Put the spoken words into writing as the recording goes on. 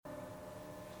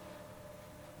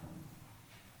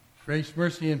Grace,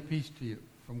 mercy, and peace to you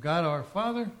from God our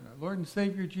Father and our Lord and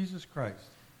Savior Jesus Christ.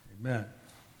 Amen.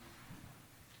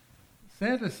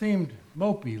 Santa seemed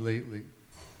mopey lately.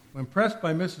 When pressed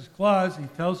by Mrs. Claus, he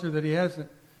tells her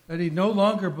that he no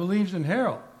longer believes in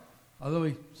Harold, although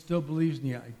he still believes in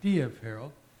the idea of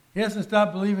Harold. He hasn't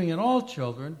stopped believing in all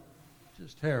children,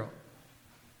 just Harold.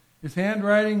 His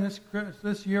handwriting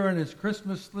this year on his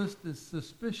Christmas list is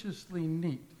suspiciously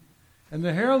neat. And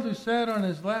the Harold who sat on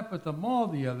his lap at the mall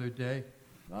the other day,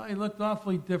 well, he looked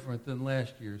awfully different than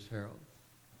last year's Harold.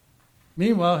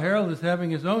 Meanwhile, Harold is having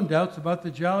his own doubts about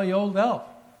the jolly old elf.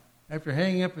 After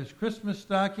hanging up his Christmas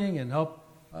stocking and help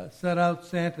set out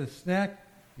Santa's snack,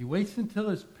 he waits until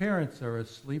his parents are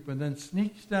asleep and then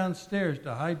sneaks downstairs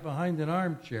to hide behind an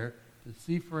armchair to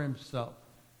see for himself.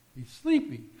 He's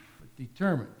sleepy, but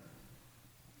determined.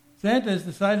 Santa has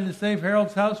decided to save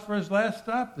Harold's house for his last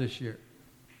stop this year.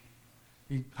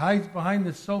 He hides behind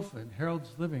the sofa in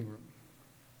Harold's living room.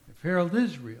 If Harold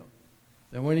is real,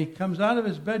 then when he comes out of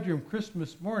his bedroom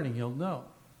Christmas morning, he'll know.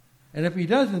 And if he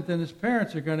doesn't, then his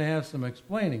parents are going to have some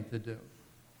explaining to do.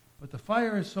 But the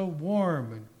fire is so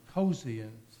warm and cozy,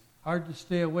 and it's hard to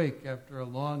stay awake after a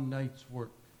long night's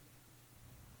work.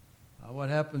 What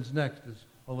happens next is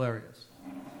hilarious.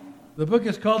 The book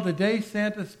is called The Day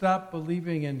Santa Stopped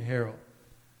Believing in Harold.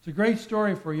 It's a great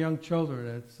story for young children,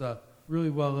 and it's really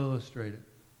well illustrated.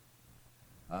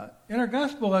 In our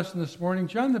gospel lesson this morning,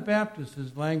 John the Baptist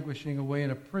is languishing away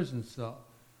in a prison cell,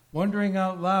 wondering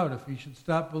out loud if he should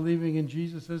stop believing in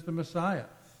Jesus as the Messiah.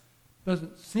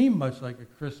 Doesn't seem much like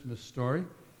a Christmas story,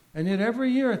 and yet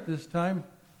every year at this time,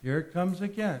 here it comes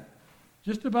again.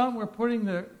 Just about we're putting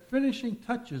the finishing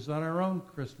touches on our own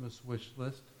Christmas wish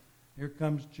list. Here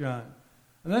comes John.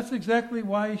 And that's exactly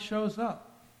why he shows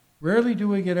up. Rarely do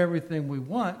we get everything we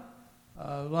want,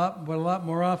 but a lot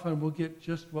more often we'll get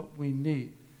just what we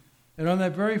need. And on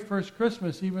that very first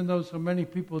Christmas, even though so many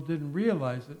people didn't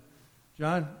realize it,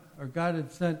 God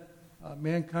had sent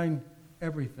mankind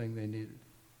everything they needed.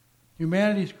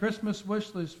 Humanity's Christmas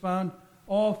wish list found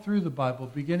all through the Bible,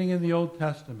 beginning in the Old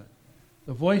Testament.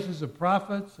 The voices of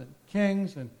prophets and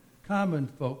kings and common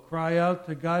folk cry out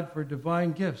to God for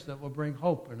divine gifts that will bring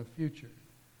hope and a future.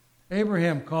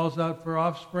 Abraham calls out for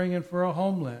offspring and for a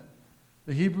homeland.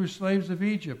 The Hebrew slaves of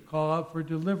Egypt call out for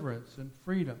deliverance and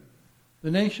freedom.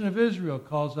 The nation of Israel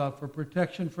calls out for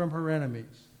protection from her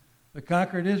enemies. The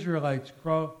conquered Israelites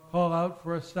call out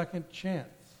for a second chance.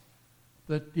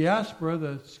 The diaspora,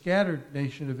 the scattered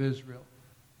nation of Israel,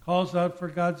 calls out for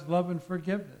God's love and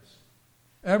forgiveness.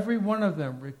 Every one of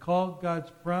them recalled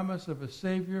God's promise of a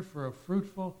Savior for a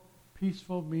fruitful,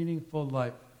 peaceful, meaningful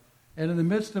life. And in the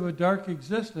midst of a dark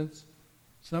existence,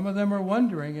 some of them are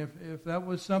wondering if that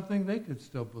was something they could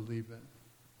still believe in.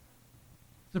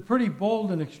 It's a pretty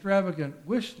bold and extravagant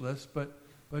wish list, but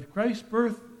Christ's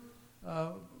birth,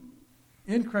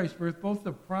 in Christ's birth, both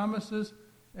the promises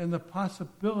and the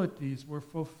possibilities were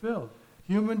fulfilled.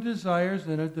 Human desires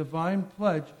and a divine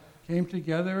pledge came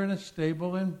together in a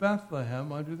stable in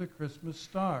Bethlehem under the Christmas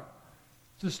star.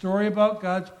 It's a story about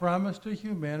God's promise to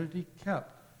humanity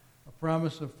kept, a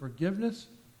promise of forgiveness,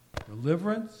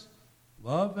 deliverance,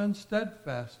 love, and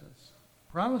steadfastness,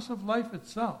 promise of life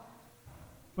itself.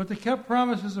 But the kept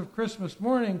promises of Christmas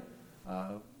morning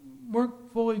weren't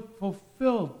fully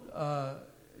fulfilled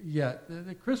yet.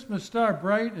 The Christmas star,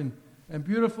 bright and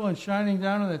beautiful and shining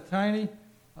down on the tiny,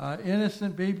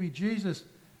 innocent baby Jesus,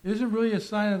 isn't really a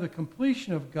sign of the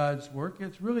completion of God's work.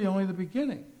 It's really only the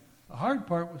beginning. The hard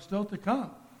part was still to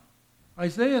come.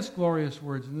 Isaiah's glorious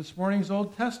words in this morning's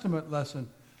Old Testament lesson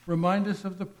remind us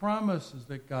of the promises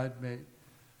that God made,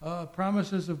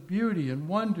 promises of beauty and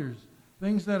wonders,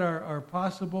 things that are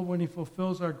possible when he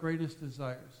fulfills our greatest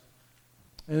desires.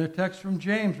 In the text from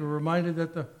James, we're reminded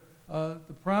that the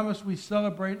promise we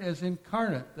celebrate as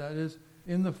incarnate, that is,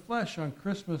 in the flesh on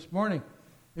Christmas morning,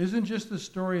 isn't just the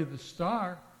story of the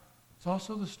star, it's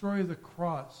also the story of the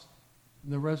cross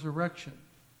and the resurrection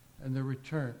and the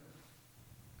return.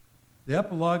 The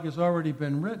epilogue has already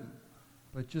been written,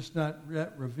 but just not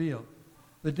yet revealed.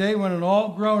 The day when an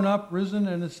all-grown-up, risen,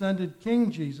 and ascended King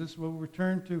Jesus will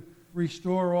return to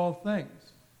restore all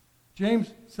things.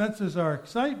 James senses our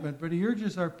excitement, but he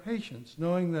urges our patience,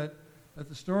 knowing that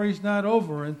the story's not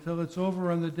over until it's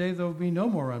over on the day there will be no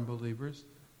more unbelievers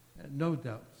and no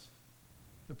doubts.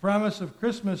 The promise of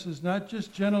Christmas is not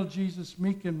just gentle Jesus,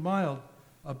 meek and mild,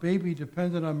 a baby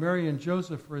dependent on Mary and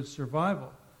Joseph for his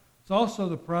survival. It's also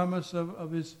the promise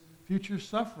of his future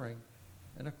suffering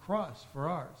and a cross for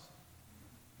ours.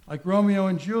 Like Romeo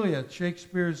and Juliet,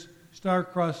 Shakespeare's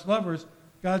star-crossed lovers,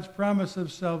 God's promise of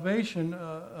salvation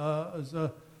is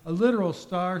a literal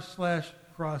star/cross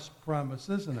cross promise,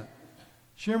 isn't it?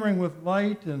 Shimmering with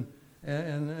light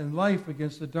and life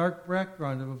against the dark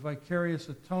background of a vicarious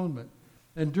atonement,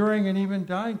 enduring and even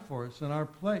dying for us in our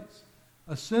place.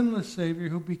 A sinless Savior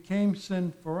who became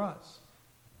sin for us.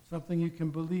 Something you can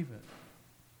believe in.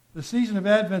 The season of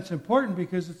Advent is important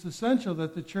because it's essential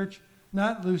that the church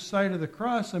not lose sight of the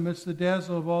cross amidst the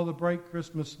dazzle of all the bright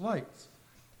Christmas lights.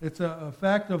 It's a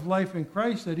fact of life in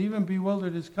Christ that even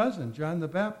bewildered his cousin, John the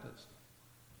Baptist.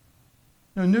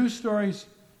 News stories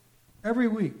every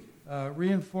week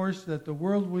reinforce that the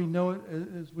world we know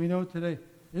as we know today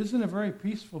isn't a very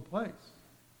peaceful place.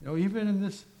 Even in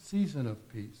this season of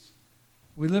peace.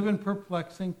 We live in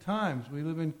perplexing times. We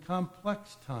live in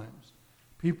complex times.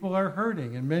 People are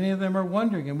hurting, and many of them are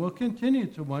wondering, and will continue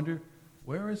to wonder,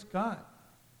 where is God?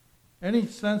 Any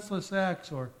senseless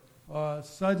acts or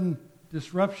sudden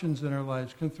disruptions in our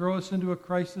lives can throw us into a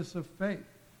crisis of faith.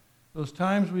 Those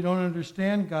times we don't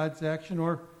understand God's action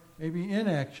or maybe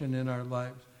inaction in our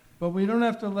lives. But we don't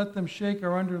have to let them shake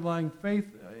our underlying faith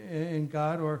in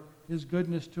God or his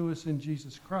goodness to us in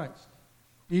Jesus Christ.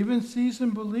 Even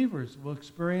seasoned believers will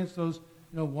experience those,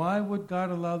 why would God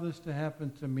allow this to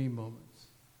happen to me moments?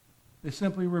 They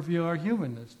simply reveal our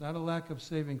humanness, not a lack of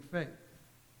saving faith.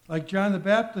 Like John the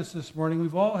Baptist this morning,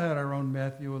 we've all had our own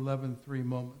Matthew 11:3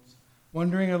 moments,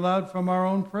 wondering aloud from our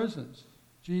own prisons,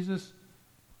 Jesus,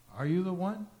 are you the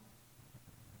one?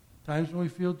 Times when we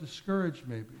feel discouraged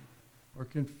maybe, or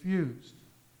confused,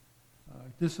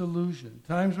 disillusioned.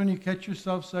 Times when you catch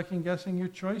yourself second-guessing your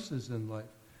choices in life.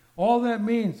 All that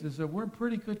means is that we're in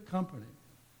pretty good company.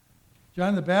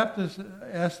 John the Baptist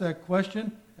asked that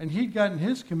question, and he'd gotten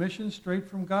his commission straight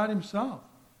from God himself.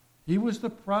 He was the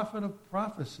prophet of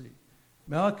prophecy.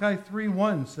 Malachi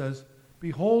 3:1 says,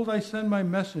 Behold, I send my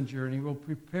messenger, and he will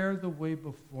prepare the way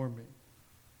before me.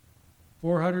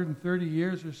 430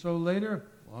 years or so later,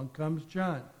 along comes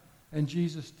John. And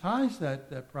Jesus ties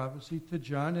that prophecy to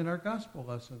John in our gospel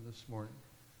lesson this morning.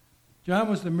 John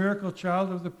was the miracle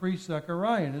child of the priest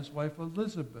Zechariah and his wife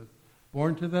Elizabeth,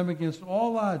 born to them against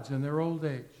all odds in their old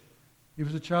age. He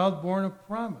was a child born of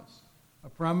promise, a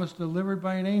promise delivered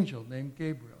by an angel named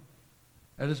Gabriel.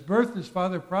 At his birth, his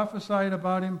father prophesied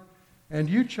about him, and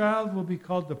you, child, will be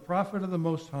called the prophet of the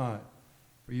Most High,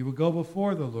 for you will go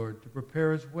before the Lord to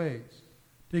prepare his ways,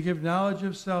 to give knowledge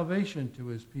of salvation to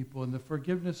his people and the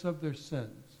forgiveness of their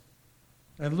sins.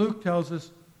 And Luke tells us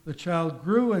the child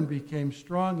grew and became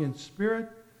strong in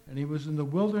spirit, and he was in the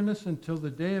wilderness until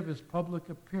the day of his public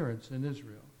appearance in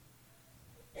Israel.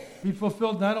 He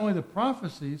fulfilled not only the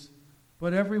prophecies,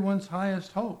 but everyone's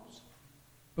highest hopes.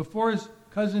 Before his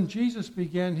cousin Jesus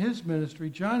began his ministry,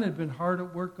 John had been hard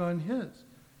at work on his,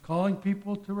 calling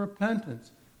people to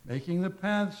repentance, making the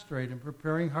paths straight, and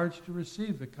preparing hearts to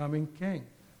receive the coming King,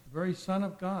 the very Son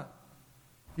of God.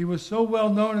 He was so well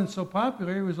known and so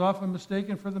popular, he was often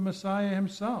mistaken for the Messiah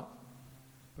himself.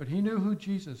 But he knew who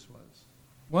Jesus was.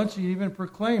 Once he even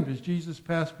proclaimed, as Jesus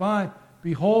passed by,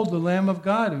 Behold the Lamb of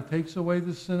God who takes away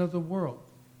the sin of the world.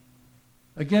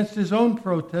 Against his own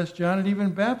protest, John had even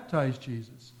baptized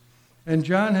Jesus. And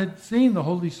John had seen the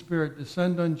Holy Spirit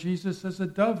descend on Jesus as a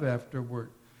dove afterward.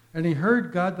 And he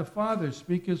heard God the Father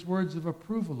speak his words of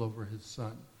approval over his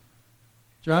Son.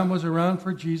 John was around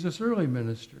for Jesus' early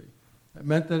ministry. It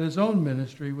meant that his own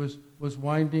ministry was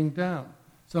winding down.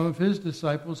 Some of his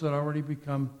disciples had already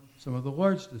become some of the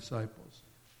Lord's disciples.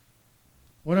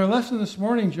 Well, in our lesson this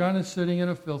morning, John is sitting in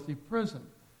a filthy prison.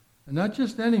 And not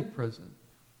just any prison.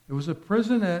 It was a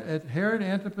prison at Herod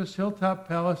Antipas' hilltop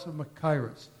palace of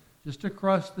Machaerus, just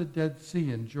across the Dead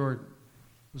Sea in Jordan.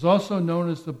 It was also known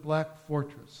as the Black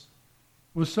Fortress.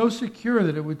 It was so secure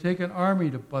that it would take an army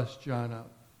to bust John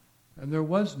out. And there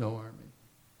was no army.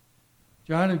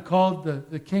 John had called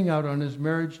the king out on his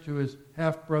marriage to his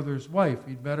half-brother's wife.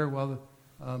 He'd met her while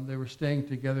they were staying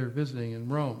together visiting in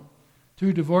Rome.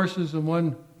 2 divorces and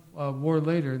 1 war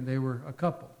later, and they were a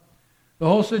couple. The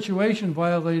whole situation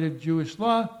violated Jewish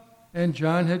law, and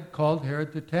John had called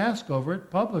Herod to task over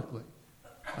it publicly.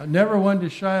 Never one to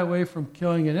shy away from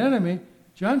killing an enemy,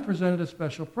 John presented a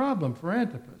special problem for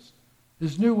Antipas.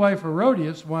 His new wife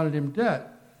Herodias wanted him dead.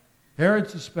 Herod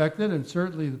suspected, and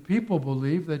certainly the people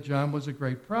believed, that John was a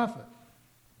great prophet.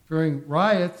 During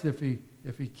riots, if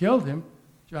he killed him,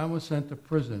 John was sent to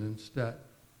prison instead.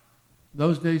 In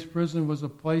those days, prison was a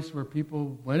place where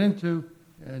people went into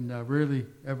and rarely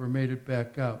ever made it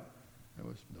back out. There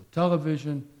was no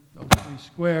television, no free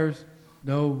squares,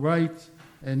 no rights,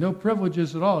 and no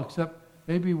privileges at all, except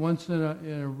maybe once in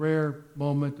a rare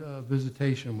moment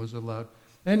visitation was allowed.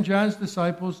 And John's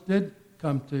disciples did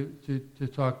come to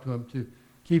talk to him, to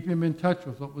keep him in touch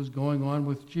with what was going on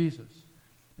with Jesus.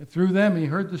 And through them, he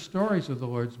heard the stories of the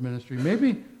Lord's ministry,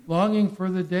 maybe longing for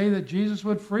the day that Jesus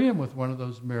would free him with one of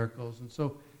those miracles, and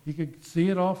so he could see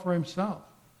it all for himself.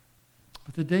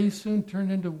 But the days soon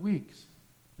turned into weeks,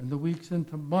 and the weeks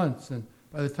into months, and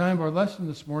by the time of our lesson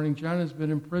this morning, John has been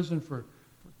in prison for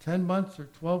 10 months or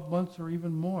 12 months or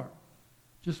even more,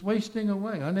 just wasting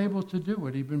away, unable to do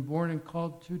what he'd been born and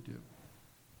called to do.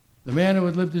 The man who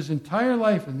had lived his entire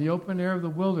life in the open air of the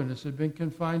wilderness had been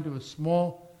confined to a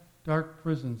small, dark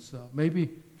prison cell, maybe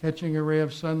catching a ray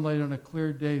of sunlight on a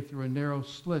clear day through a narrow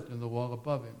slit in the wall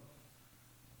above him.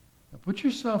 Now put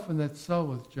yourself in that cell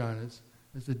with John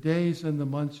as the days and the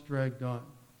months dragged on.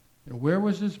 And where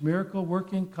was his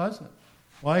miracle-working cousin?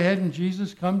 Why hadn't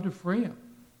Jesus come to free him?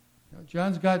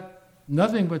 John's got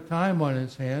nothing but time on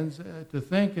his hands to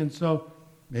think, and so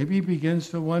maybe he begins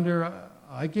to wonder,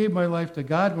 I gave my life to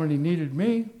God when he needed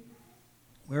me.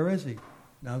 Where is he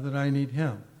now that I need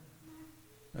him?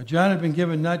 Now, John had been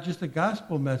given not just a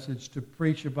gospel message to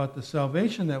preach about the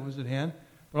salvation that was at hand,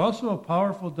 but also a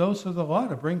powerful dose of the law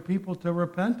to bring people to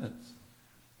repentance.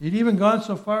 He'd even gone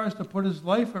so far as to put his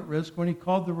life at risk when he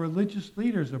called the religious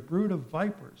leaders a brood of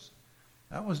vipers.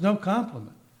 That was no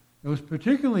compliment. It was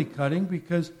particularly cutting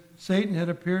because Satan had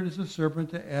appeared as a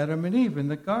serpent to Adam and Eve in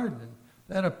the garden. And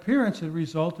that appearance had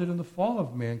resulted in the fall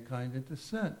of mankind into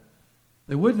sin.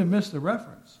 They wouldn't have missed the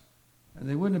reference, and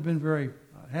they wouldn't have been very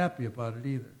happy about it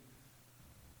either.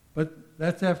 But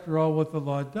that's, after all, what the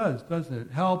law does, doesn't it?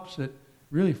 It helps. It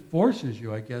really forces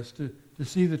you, I guess, to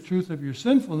see the truth of your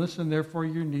sinfulness and therefore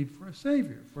your need for a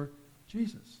Savior, for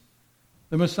Jesus.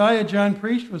 The Messiah John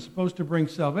preached was supposed to bring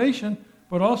salvation,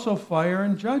 but also fire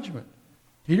and judgment.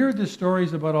 He heard the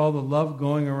stories about all the love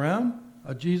going around,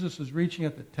 how Jesus was reaching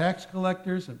at the tax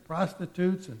collectors and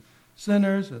prostitutes and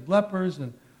sinners and lepers,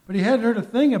 but he hadn't heard a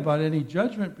thing about any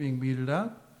judgment being meted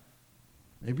out.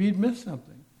 Maybe he'd missed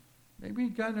something. Maybe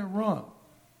he'd gotten it wrong.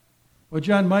 What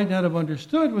John might not have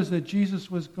understood was that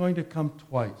Jesus was going to come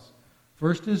twice.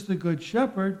 First as the good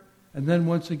shepherd, and then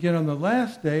once again on the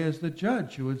last day as the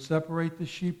judge who would separate the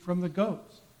sheep from the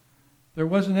goats. There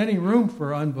wasn't any room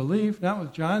for unbelief, not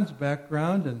with John's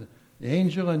background and the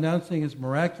angel announcing his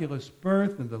miraculous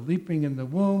birth and the leaping in the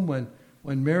womb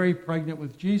when Mary, pregnant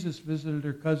with Jesus, visited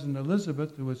her cousin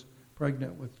Elizabeth, who was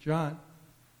pregnant with John.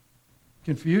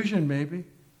 Confusion, maybe.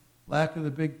 Lack of the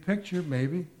big picture,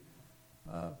 maybe.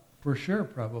 For sure,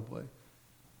 probably.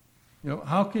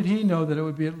 How could he know that it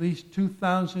would be at least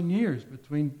 2,000 years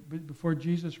before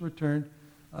Jesus returned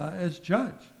as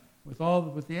judge,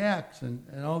 with the axe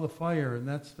and all the fire and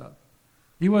that stuff?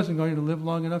 He wasn't going to live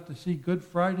long enough to see Good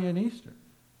Friday and Easter.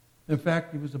 In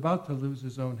fact, he was about to lose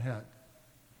his own head.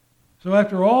 So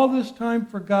after all this time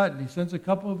forgotten, he sends a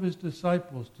couple of his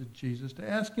disciples to Jesus to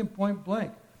ask him point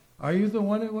blank, are you the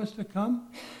one who was to come,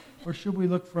 or should we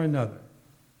look for another?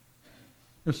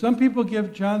 Now, some people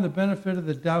give John the benefit of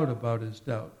the doubt about his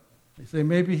doubt. They say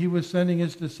maybe he was sending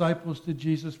his disciples to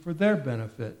Jesus for their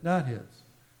benefit, not his.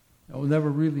 Now, we'll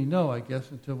never really know, I guess,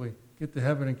 until we get to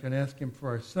heaven and can ask him for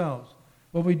ourselves.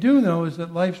 What we do know is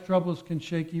that life's troubles can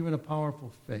shake even a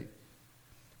powerful faith.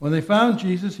 When they found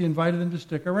Jesus, he invited them to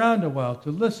stick around a while,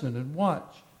 to listen and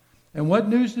watch. And what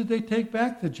news did they take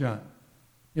back to John?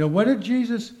 What did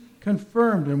Jesus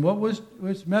confirm, and what was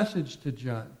his message to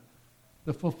John?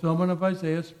 The fulfillment of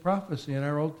Isaiah's prophecy in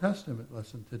our Old Testament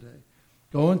lesson today.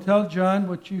 Go and tell John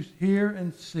what you hear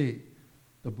and see.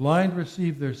 The blind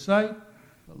receive their sight,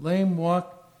 the lame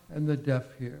walk, and the deaf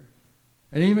hear.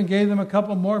 And he even gave them a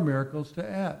couple more miracles to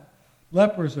add.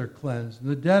 Lepers are cleansed, and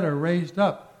the dead are raised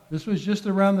up. This was just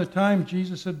around the time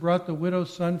Jesus had brought the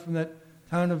widow's son from that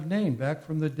town of Nain back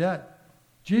from the dead.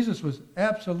 Jesus was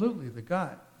absolutely the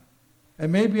guy.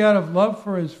 And maybe out of love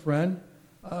for his friend,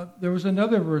 there was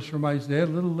another verse from Isaiah, a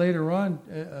little later on,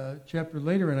 chapter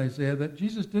later in Isaiah, that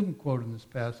Jesus didn't quote in this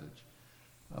passage.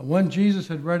 One Jesus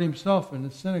had read himself in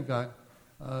the synagogue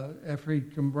after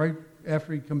he'd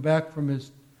come back from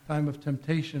his time of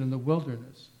temptation in the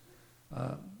wilderness.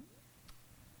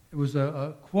 It was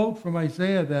a quote from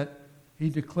Isaiah that he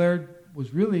declared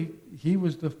he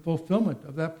was the fulfillment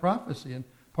of that prophecy. And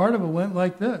part of it went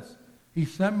like this. He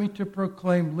sent me to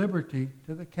proclaim liberty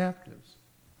to the captives.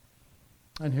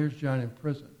 And here's John in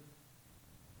prison.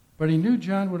 But he knew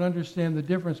John would understand the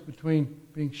difference between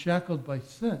being shackled by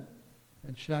sin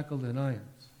and shackled in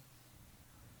irons.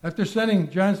 After sending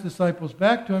John's disciples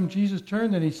back to him, Jesus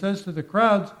turned and he says to the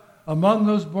crowds, among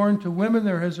those born to women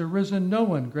there has arisen no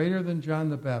one greater than John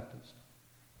the Baptist.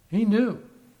 He knew.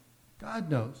 God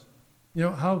knows.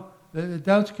 How the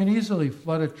doubts can easily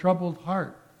flood a troubled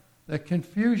heart. That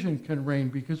confusion can reign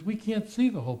because we can't see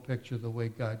the whole picture the way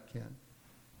God can.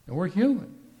 And we're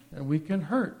human, and we can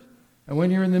hurt. And when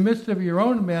you're in the midst of your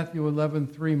own Matthew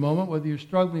 11:3 moment, whether you're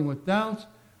struggling with doubts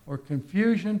or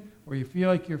confusion, or you feel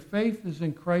like your faith is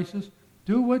in crisis,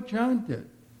 do what John did.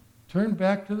 Turn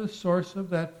back to the source of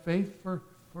that faith for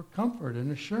comfort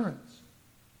and assurance.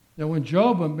 Now, when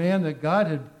Job, a man that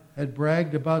God had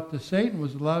bragged about to Satan,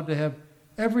 was allowed to have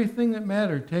everything that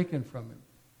mattered taken from him,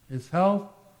 his health,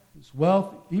 his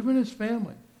wealth, even his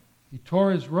family. He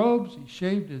tore his robes, he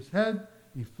shaved his head,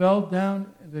 he fell down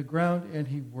to the ground, and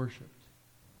he worshipped.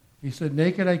 He said,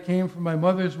 "Naked I came from my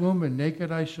mother's womb, and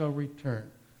naked I shall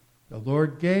return. The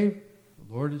Lord gave,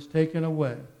 the Lord has taken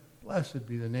away. Blessed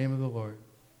be the name of the Lord."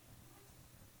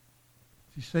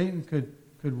 See, Satan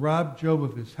could rob Job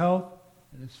of his health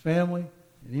and his family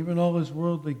and even all his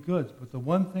worldly goods, but the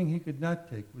one thing he could not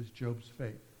take was Job's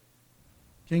faith.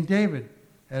 King David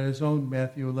had his own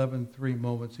Matthew 11:3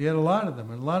 moments. He had a lot of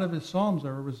them, and a lot of his psalms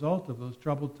are a result of those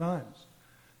troubled times.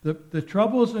 The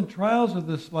troubles and trials of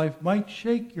this life might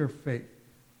shake your faith,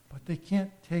 but they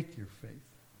can't take your faith.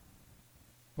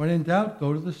 When in doubt,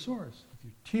 go to the source. With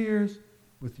your tears,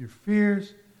 with your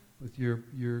fears, with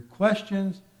your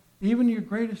questions, even your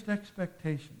greatest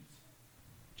expectations.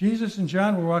 Jesus and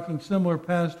John were walking similar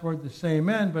paths toward the same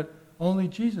end, but only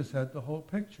Jesus had the whole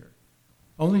picture.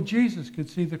 Only Jesus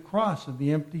could see the cross and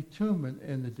the empty tomb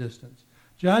in the distance.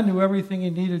 John knew everything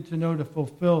he needed to know to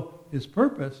fulfill his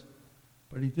purpose,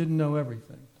 but he didn't know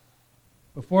everything.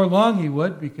 Before long he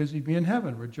would, because he'd be in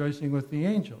heaven, rejoicing with the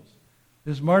angels.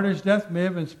 His martyr's death may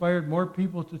have inspired more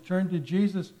people to turn to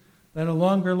Jesus than a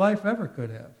longer life ever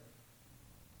could have.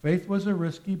 Faith was a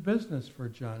risky business for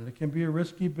John, and it can be a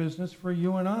risky business for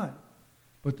you and I.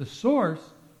 But the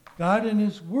source, God in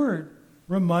his word,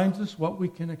 reminds us what we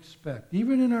can expect,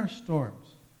 even in our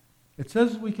storms. It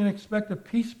says we can expect a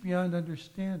peace beyond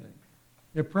understanding.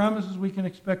 It promises we can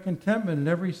expect contentment in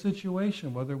every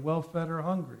situation, whether well-fed or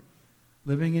hungry,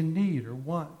 living in need or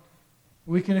want.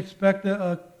 We can expect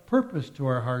a purpose to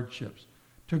our hardships,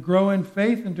 to grow in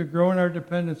faith and to grow in our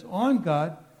dependence on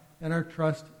God and our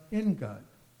trust in God.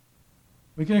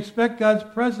 We can expect God's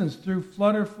presence through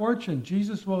flood or fortune.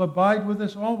 Jesus will abide with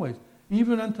us always,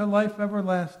 even unto life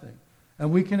everlasting.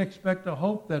 And we can expect a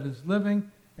hope that is living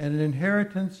and an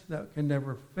inheritance that can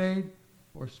never fade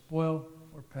or spoil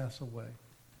or pass away.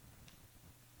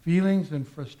 Feelings and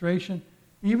frustration,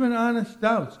 even honest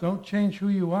doubts, don't change who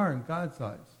you are in God's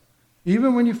eyes.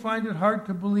 Even when you find it hard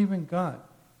to believe in God,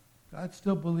 God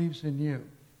still believes in you.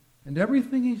 And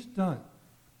everything he's done,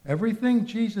 everything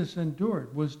Jesus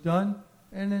endured, was done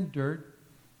and endured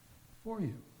for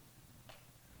you.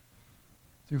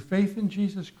 Through faith in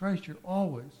Jesus Christ, you're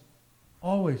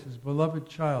always his beloved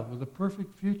child with a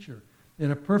perfect future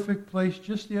in a perfect place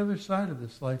just the other side of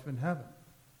this life in heaven.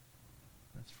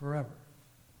 That's forever.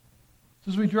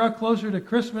 So as we draw closer to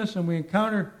Christmas and we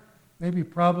encounter maybe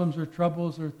problems or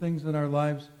troubles or things in our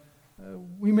lives,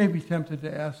 we may be tempted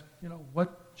to ask,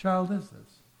 what child is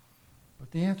this?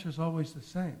 But the answer is always the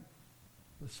same.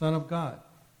 The Son of God,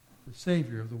 the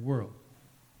Savior of the world.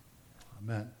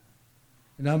 Amen.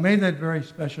 And now may that very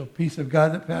special peace of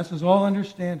God that passes all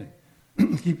understanding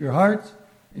keep your hearts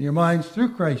and your minds through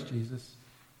Christ Jesus.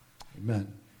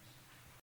 Amen.